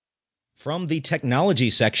From the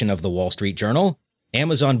technology section of the Wall Street Journal,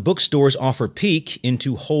 Amazon Bookstores offer peek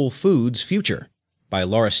into Whole Foods' future, by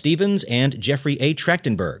Laura Stevens and Jeffrey A.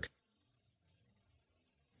 Trachtenberg.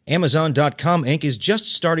 Amazon.com Inc. is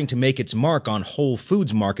just starting to make its mark on Whole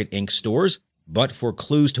Foods Market Inc. stores, but for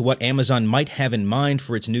clues to what Amazon might have in mind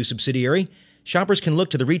for its new subsidiary, shoppers can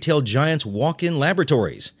look to the retail giant's walk-in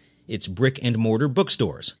laboratories, its brick-and-mortar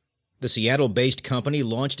bookstores. The Seattle-based company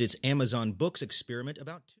launched its Amazon Books experiment about